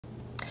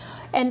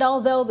And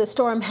although the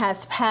storm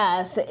has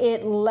passed,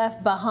 it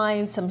left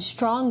behind some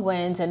strong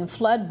winds and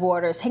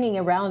floodwaters hanging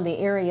around the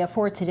area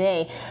for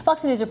today.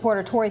 Fox News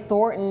reporter Tori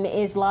Thornton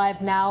is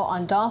live now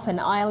on Dauphin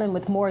Island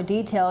with more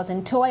details.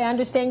 And Toy, I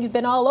understand you've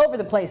been all over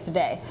the place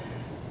today.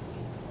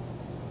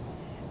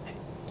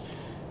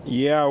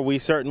 Yeah, we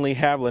certainly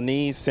have,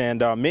 Lenise,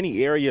 and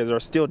many areas are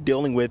still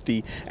dealing with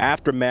the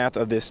aftermath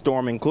of this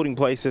storm, including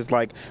places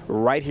like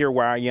right here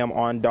where I am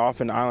on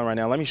Dauphin Island right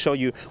now. Let me show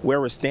you where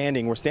we're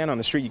standing. We're standing on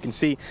the street. You can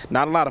see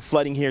not a lot of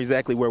flooding here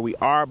exactly where we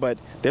are, but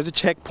there's a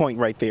checkpoint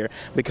right there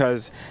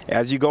because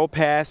as you go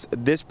past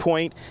this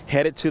point,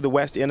 headed to the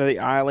west end of the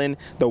island,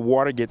 the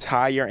water gets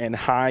higher and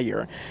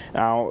higher.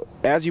 Now,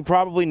 as you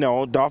probably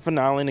know, Dauphin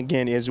Island,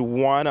 again, is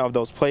one of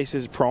those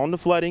places prone to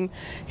flooding.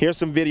 Here's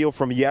some video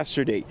from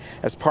yesterday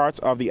as parts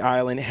of the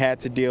island had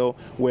to deal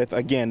with,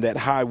 again, that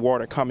high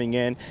water coming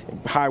in,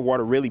 high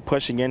water really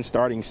pushing in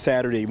starting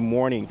Saturday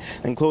morning,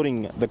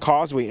 including the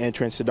causeway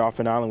entrance to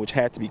Dauphin Island, which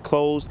had to be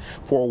closed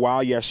for a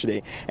while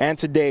yesterday. And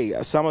today,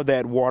 some of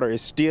that water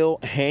is still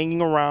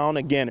hanging around.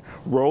 Again,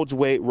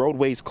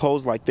 roadways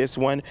closed like this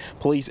one,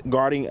 police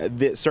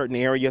guarding certain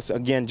areas,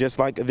 again, just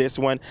like this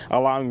one,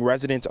 allowing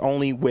residents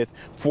only with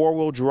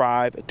four-wheel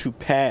drive to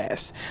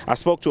pass. I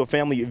spoke to a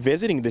family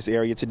visiting this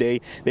area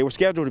today. They were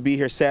scheduled to be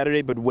here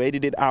Saturday, but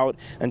waited it out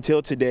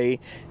until today.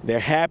 They're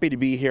happy to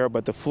be here,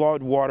 but the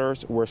flood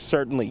waters were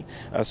certainly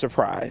a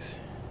surprise.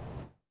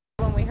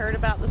 When we heard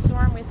about the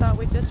storm, we thought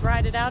we'd just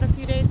ride it out a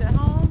few days at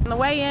home. On the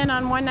way in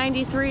on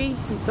 193,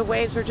 the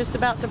waves were just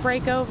about to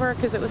break over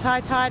because it was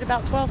high tide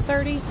about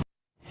 12:30.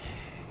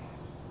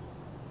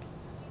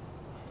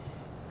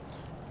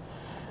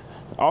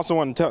 I also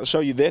want to show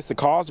you this, the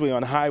causeway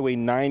on Highway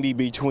 90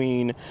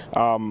 between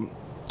Baldwin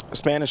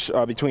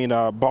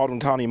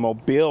County and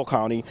Mobile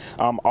County,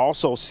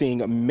 also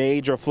seeing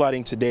major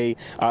flooding today.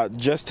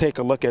 Just take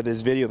a look at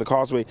this video. The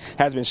causeway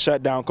has been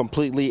shut down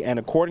completely, and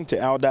according to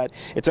AlDOT,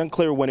 it's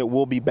unclear when it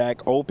will be back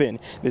open.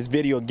 This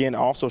video again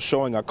also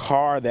showing a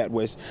car that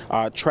was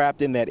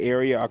trapped in that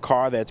area, a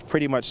car that's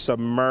pretty much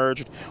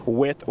submerged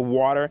with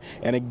water.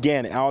 And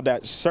again,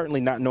 AlDOT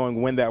certainly not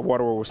knowing when that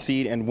water will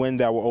recede and when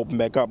that will open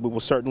back up. We will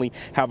certainly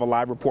have a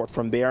live report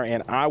from there,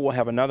 and I will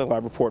have another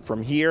live report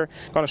from here.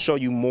 Going to show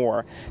you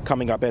more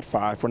coming up at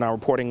 5. We're now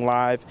reporting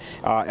live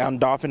on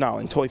Dauphin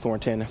Island. Toy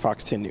Thornton,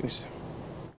 Fox 10 News.